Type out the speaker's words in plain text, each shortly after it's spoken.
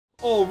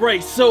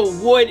Alright, so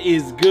what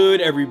is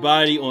good,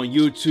 everybody on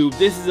YouTube?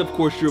 This is, of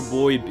course, your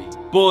boy B,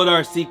 Bullet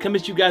RC,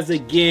 coming at you guys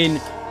again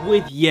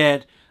with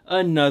yet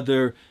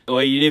another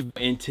creative.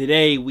 And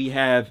today we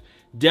have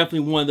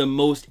definitely one of the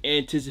most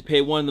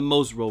anticipated, one of the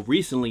most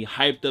recently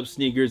hyped up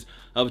sneakers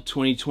of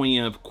 2020.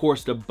 And of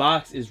course, the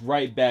box is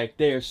right back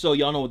there. So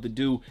y'all know what to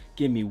do.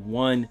 Give me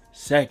 1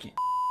 second.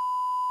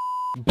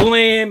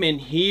 Blam!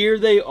 And here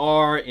they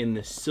are in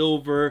the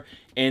silver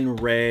and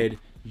red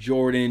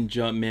Jordan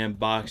Jumpman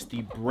box,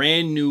 the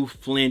brand new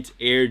Flint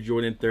Air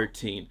Jordan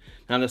 13.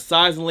 Now the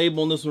size and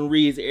label on this one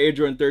reads Air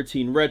Jordan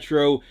 13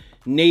 Retro,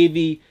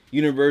 Navy,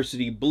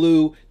 University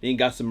Blue. Then you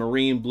got some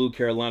Marine Blue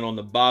Carolina on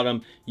the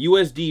bottom.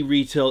 USD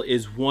retail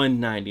is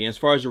 $190. And as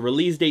far as the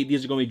release date,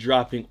 these are going to be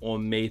dropping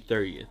on May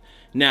 30th.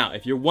 Now,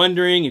 if you're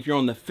wondering, if you're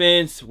on the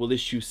fence, will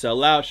this shoe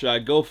sell out? Should I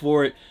go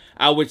for it?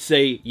 I would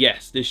say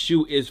yes, this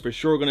shoe is for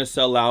sure going to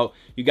sell out.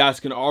 You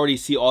guys can already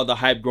see all the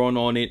hype growing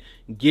on it.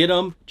 Get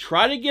them,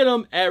 try to get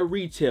them at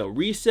retail.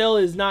 Resale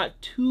is not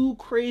too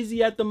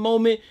crazy at the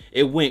moment.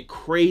 It went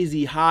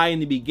crazy high in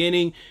the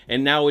beginning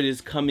and now it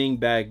is coming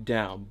back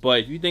down. But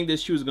if you think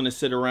this shoe is going to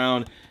sit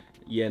around,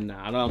 yeah,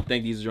 nah, I don't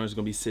think these joints are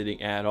going to be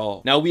sitting at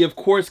all. Now, we, of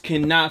course,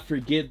 cannot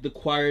forget the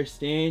choir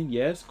stand.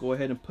 Yes, go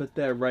ahead and put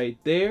that right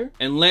there.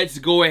 And let's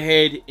go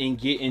ahead and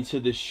get into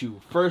the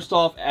shoe. First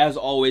off, as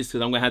always,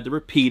 because I'm going to have to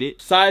repeat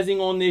it, sizing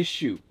on this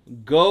shoe,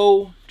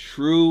 go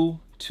true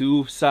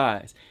to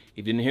size. If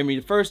you didn't hear me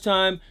the first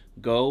time,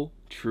 go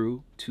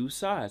true to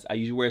size. I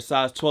usually wear a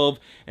size 12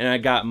 and I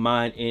got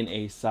mine in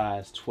a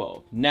size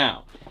 12.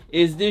 Now,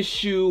 is this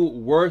shoe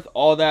worth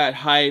all that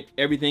hype,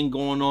 everything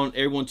going on,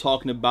 everyone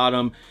talking about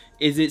them?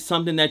 Is it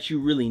something that you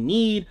really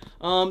need?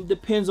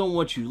 Depends on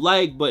what you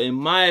like, but in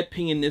my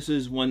opinion, this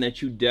is one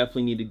that you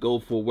definitely need to go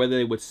for, whether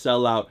they would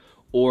sell out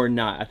or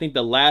not. I think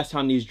the last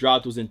time these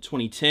dropped was in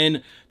 2010.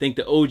 I think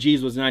the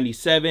OGs was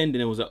 97, then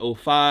it was a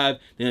 05,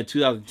 then a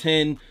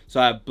 2010.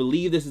 So I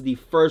believe this is the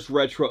first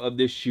retro of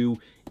this shoe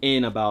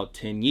in about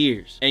 10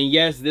 years. And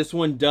yes, this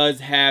one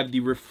does have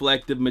the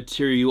reflective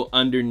material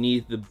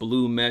underneath the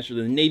blue mesh, or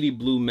the navy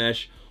blue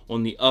mesh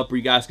on the upper.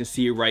 You guys can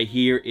see it right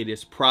here. It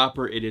is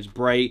proper, it is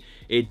bright,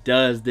 it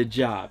does the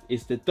job.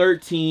 It's the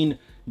 13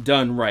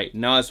 done right.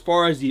 Now, as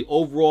far as the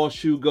overall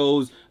shoe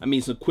goes, I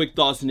mean, some quick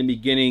thoughts in the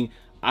beginning.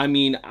 I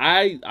mean,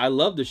 I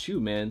love the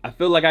shoe, man. I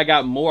feel like I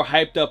got more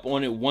hyped up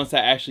on it once I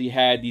actually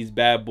had these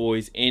bad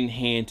boys in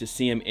hand to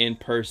see them in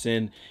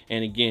person.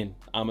 And again,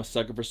 I'm a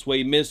sucker for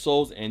suede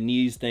midsoles, and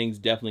these things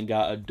definitely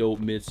got a dope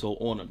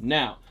midsole on them.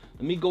 Now,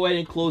 let me go ahead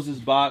and close this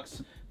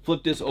box,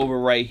 flip this over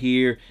right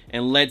here,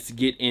 and let's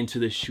get into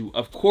the shoe.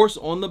 Of course,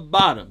 on the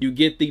bottom, you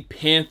get the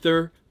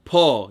Panther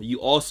paw. You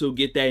also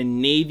get that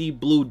navy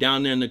blue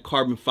down there in the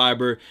carbon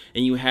fiber,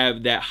 and you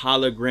have that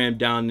hologram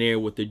down there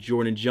with the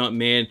Jordan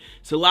Jumpman.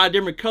 It's a lot of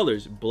different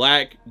colors: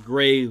 black,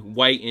 gray,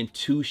 white, and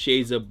 2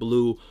 shades of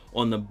blue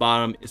on the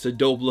bottom. It's a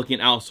dope looking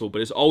outsole,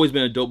 but it's always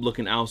been a dope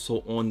looking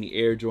outsole on the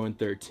Air Jordan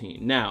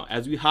 13. Now,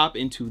 as we hop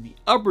into the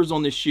uppers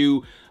on the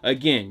shoe,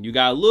 again, you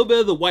got a little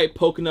bit of the white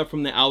poking up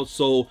from the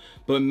outsole,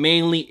 but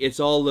mainly it's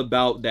all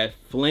about that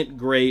Flint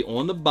gray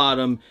on the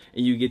bottom,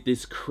 and you get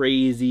this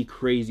crazy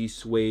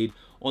suede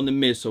on the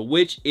midsole,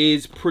 which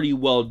is pretty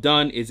well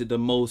done. Is it the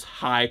most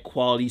high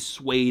quality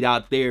suede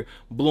out there,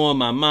 blowing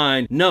my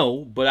mind?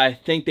 No, but I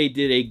think they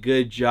did a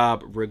good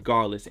job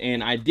regardless.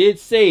 And I did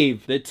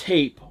save the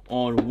tape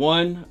on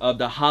one of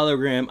the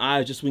hologram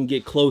eyes just so we can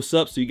get close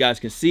up so you guys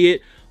can see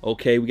it.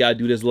 Okay, we gotta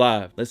do this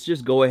live. Let's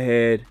just go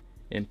ahead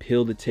and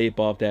peel the tape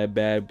off that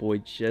bad boy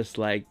just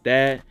like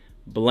that.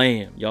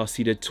 Blam. Y'all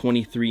see the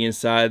 23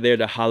 inside there,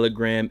 the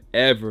hologram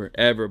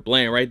ever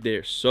blam right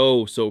there.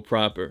 So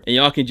proper. And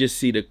y'all can just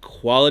see the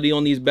quality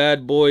on these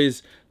bad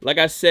boys. Like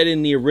I said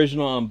in the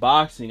original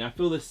unboxing, I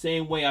feel the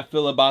same way I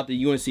feel about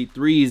the UNC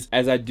 3s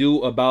as I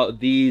do about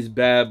these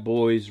bad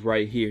boys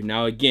right here.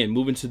 Now again,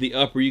 moving to the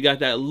upper, you got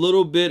that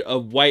little bit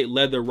of white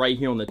leather right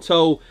here on the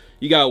toe.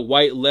 You got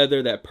white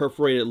leather, that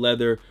perforated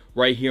leather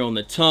right here on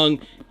the tongue.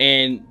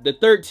 And the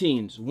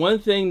 13s, one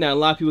thing that a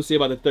lot of people say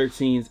about the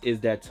 13s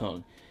is that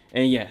tongue.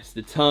 And yes,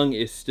 the tongue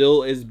is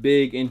still as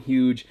big and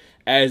huge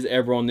as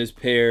ever on this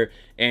pair.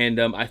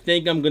 And I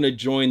think I'm going to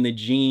join the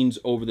jeans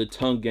over the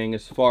tongue gang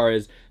as far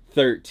as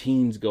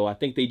 13s go. I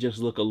think they just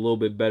look a little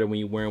bit better when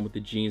you wear them with the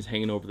jeans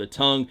hanging over the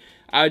tongue.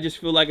 I just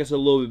feel like it's a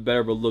little bit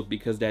better of a look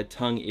because that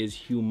tongue is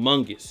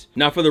humongous.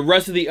 Now for the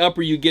rest of the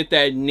upper, you get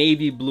that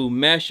navy blue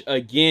mesh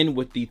again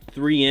with the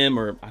 3M,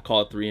 or I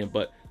call it 3M,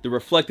 but the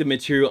reflective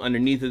material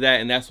underneath of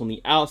that, and that's on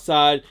the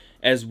outside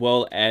as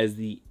well as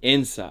the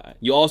inside.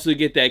 You also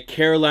get that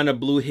Carolina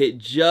blue hit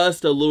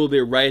just a little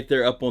bit right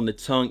there up on the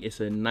tongue. It's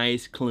a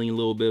nice clean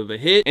little bit of a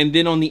hit. And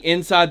then on the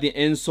inside, the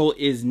insole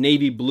is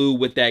navy blue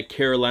with that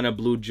Carolina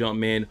blue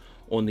Jumpman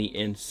on the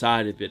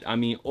inside of it. I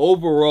mean,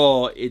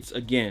 overall, it's,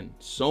 again,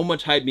 so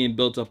much hype being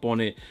built up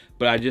on it,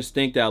 but I just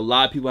think that a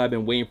lot of people have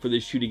been waiting for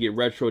this shoe to get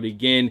retroed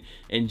again,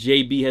 and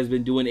JB has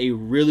been doing a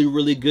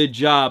really good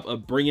job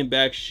of bringing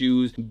back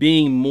shoes,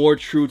 being more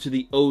true to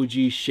the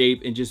OG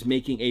shape, and just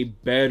making a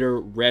better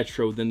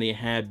retro than they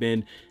have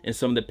been in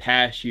some of the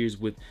past years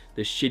with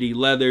the shitty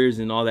leathers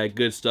and all that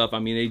good stuff. I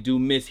mean, they do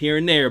miss here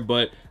and there,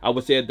 but I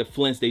would say at the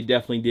Flints, they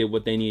definitely did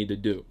what they needed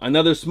to do.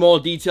 Another small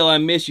detail I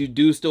missed, you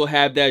do still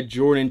have that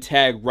Jordan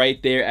tag right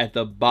there at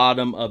the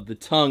bottom of the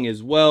tongue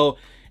as well.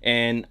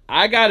 And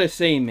I gotta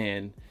say,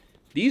 man,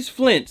 these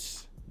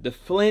Flints, the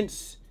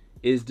Flints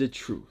is the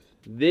truth.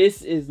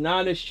 This is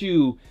not a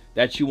shoe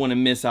that you want to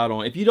miss out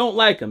on. If you don't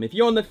like them, if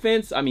you're on the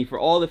fence, I mean, for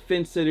all the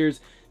fence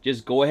sitters,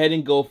 just go ahead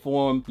and go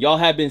for them. Y'all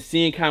have been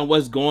seeing kind of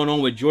what's going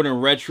on with Jordan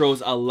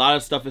retros. A lot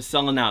of stuff is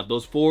selling out.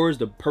 Those 4s,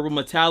 the purple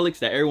metallics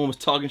that everyone was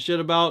talking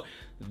shit about,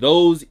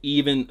 those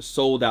even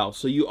sold out.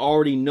 So you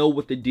already know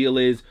what the deal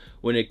is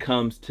when it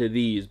comes to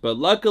these. But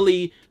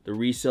luckily, the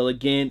resale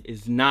again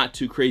is not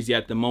too crazy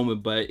at the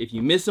moment. But if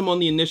you miss them on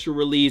the initial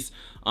release,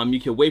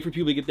 you can wait for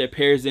people to get their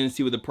pairs in and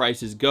see where the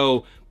prices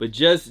go. But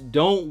just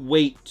don't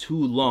wait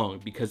too long,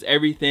 because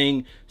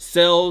everything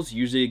sells.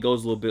 Usually it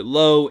goes a little bit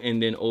low,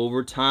 and then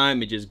over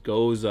time it just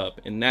goes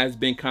up. And that's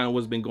been kind of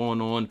what's been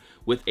going on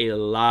with a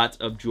lot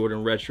of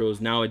Jordan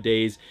retros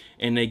nowadays.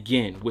 And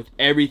again, with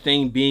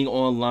everything being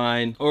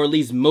online, or at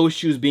least most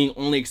shoes being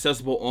only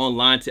accessible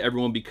online to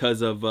everyone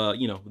because of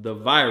you know, the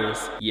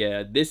virus,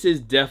 yeah, this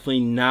is definitely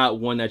not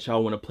one that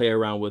y'all want to play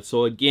around with.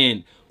 So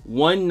again,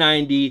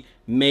 190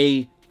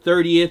 May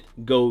 30th,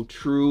 go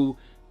true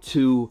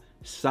to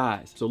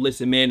size. So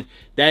listen, man,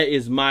 that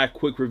is my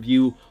quick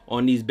review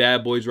on these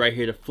bad boys right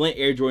here, the Flint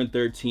Air Jordan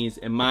 13s.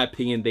 In my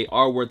opinion, they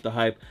are worth the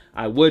hype.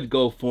 I would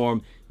go for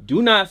them.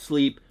 Do not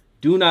sleep,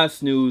 do not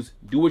snooze,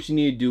 do what you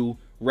need to do.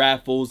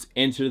 Raffles,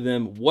 enter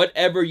them,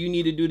 whatever you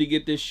need to do to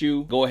get this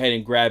shoe, go ahead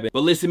and grab it.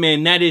 But listen,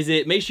 man, that is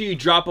it. Make sure you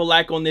drop a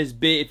like on this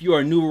bit. If you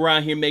are new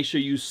around here, make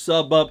sure you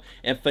sub up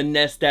and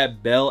finesse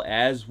that bell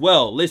as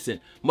well. Listen,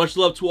 much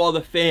love to all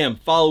the fam,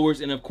 followers,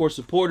 and of course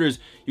supporters.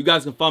 You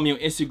guys can follow me on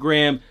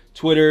Instagram,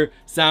 Twitter,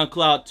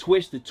 SoundCloud,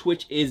 Twitch. The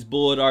Twitch is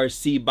Bullet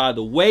RC, by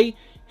the way.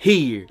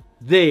 Here,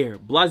 there,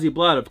 blasey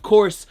blot, of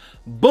course,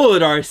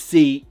 Bullet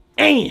RC.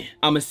 And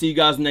I'm gonna see you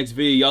guys in the next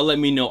video. Y'all let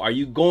me know, are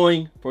you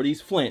going for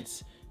these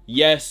Flints?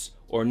 Yes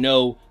or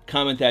no?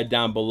 Comment that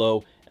down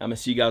below. I'm gonna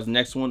see you guys in the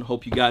next one.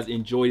 Hope you guys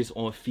enjoy this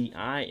on feet.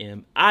 I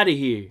am out of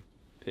here.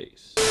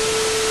 Peace.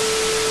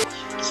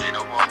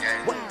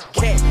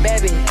 Cat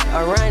baby,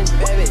 I run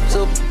baby,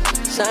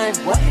 Supersonic,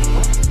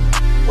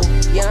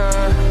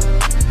 young,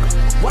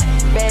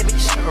 baby,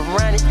 I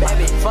run it,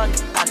 baby, fuck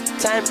it, all the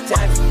time,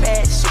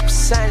 bad,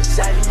 Supersonic,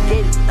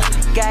 get it,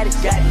 got it,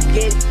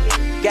 get it,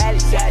 got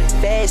it,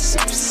 bad,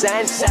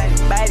 Supersonic,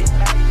 bite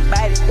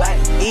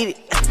it, eat it.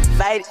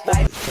 Fight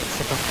it.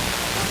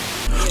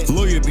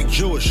 Lawyer be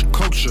Jewish,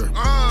 culture.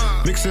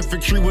 Mixed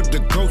infantry with the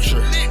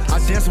culture. I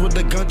dance with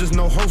the gun, there's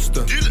no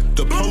holster.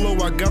 The polo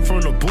I got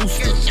from the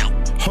booster.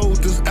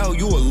 Hold this out,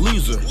 you a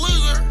loser.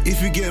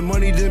 If you get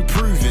money, then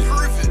prove it.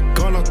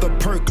 Gone off the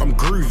perk, I'm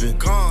grooving.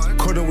 Caught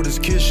with his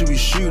kids, should we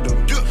shoot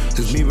him?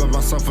 It's me by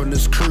myself on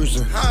this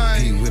cruising.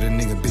 He with a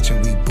nigga, bitch,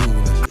 and we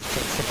booing.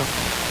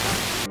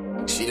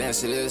 She dance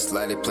to this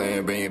like they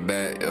playing Bring It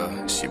Back,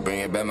 yeah. She bring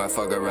it back, might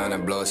fuck around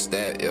and blow a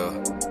stat, yeah.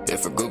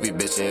 If a groupie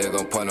bitch in here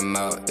gon' point them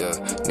out, yeah.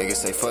 Niggas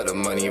say fuck the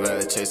money,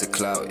 rather chase the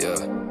clout, yeah.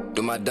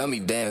 Do my dummy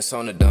dance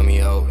on the dummy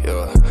hoe,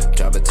 yeah.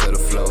 Drop it to the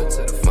floor,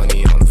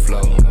 money on the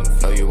floor.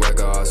 Know you work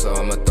hard, so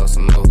I'ma throw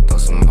some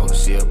more.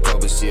 She a pro,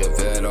 but she a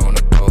vet on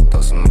the pole,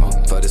 throw some more.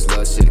 For this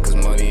love shit, cause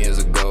money is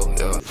a go,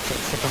 yeah.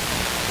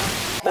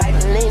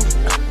 Violin,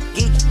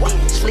 geek,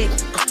 sleep,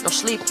 no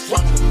sleep,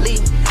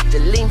 leave,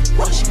 delete,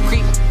 she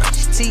creep,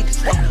 she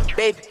teeth,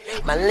 baby,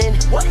 my linen,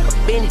 my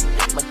Benny,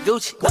 my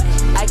Gucci,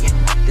 I get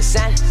the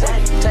sign,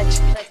 touch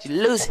it, you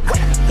lose it,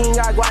 he ain't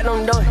got guap,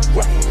 don't do it,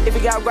 if he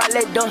got guap,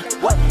 let do it,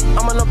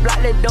 I'm on the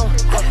block, let do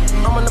it,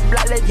 I'm on the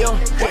block, let do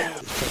it.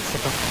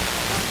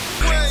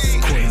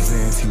 Caught his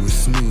ass, he was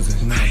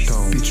snoozing, knocked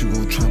on. Bitch, you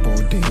gon' trap all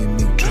day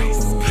and make drop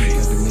on.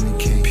 Got the mini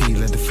K, P,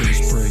 let the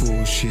face spray.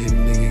 Bullshit,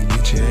 nigga,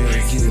 get your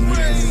ass. Get a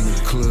nigga in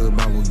the club,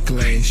 I would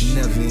glass.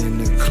 Never in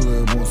the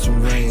club, want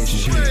some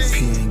rash.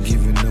 P ain't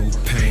giving no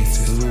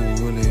passes.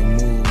 Lil really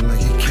move like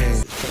he can.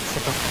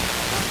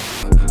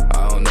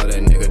 I don't know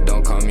that nigga,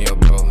 don't call me a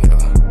bro,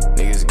 yeah.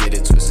 Niggas get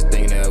it twisted,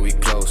 think that we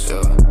close,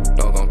 yeah.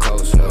 Don't gon'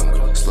 close,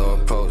 yeah. Slow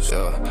approach,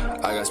 yeah.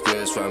 I got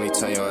spirits from me,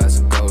 turn your ass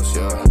a ghost,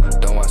 yeah.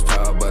 Don't watch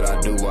Power, but I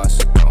do watch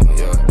the phone,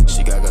 yeah.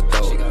 She got a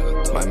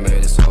throat, might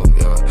marry this hoe,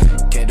 yeah.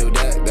 Can't do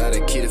that, gotta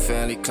keep the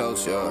family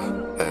close, yeah.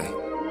 Hey,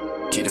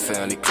 keep the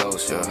family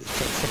close, yeah.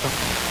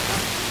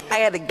 I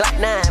got the Glock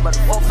 9, but the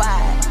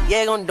 4-5,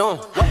 yeah, gon' do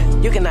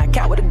 'em. You cannot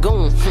count with a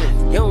goon,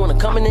 you don't wanna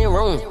come in the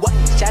room.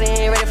 Shawty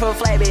ain't ready for a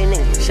flight, baby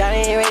nigga.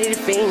 Shawty ain't ready to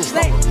fiend.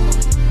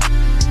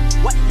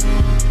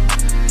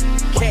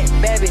 Cat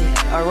baby,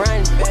 I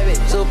run, baby,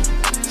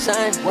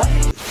 Supersonic.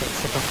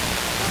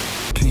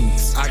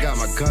 Peace. I got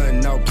my gun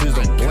now, please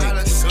don't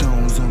blink.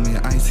 Stones on me,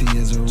 icy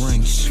as a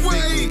ring.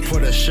 Fake,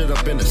 put that shit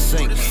up in the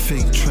sink.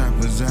 Fake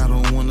trappers, I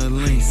don't wanna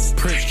link.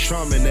 Prince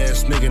Charming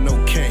ass nigga, no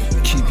king.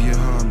 Keep your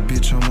heart,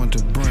 bitch, I want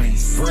the brain.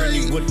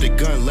 Brandy with the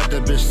gun, let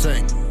that bitch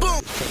sing.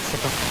 Boom.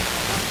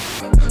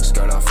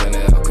 Skirt off in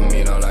the El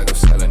Camino like I'm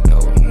selling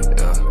dope.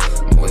 Yeah,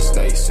 moving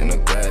snakes in the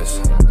grass.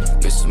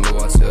 Bitches move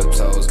on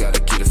tiptoes, gotta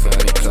keep the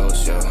family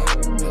close, yeah.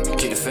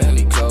 Keep the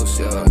family close,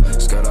 yeah.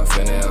 Skirt off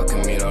in the El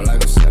Camino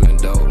like I'm selling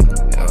dope.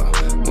 Yeah,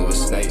 moving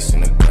snakes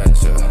in the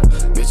grass, yeah.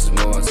 Bitches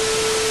move on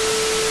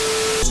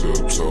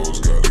tiptoes,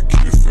 gotta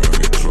keep the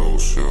family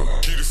close, yeah.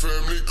 Keep the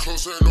family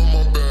close, ain't on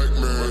my back,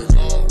 man.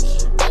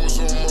 I was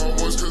on my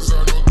ones cause I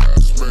know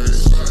that's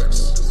me.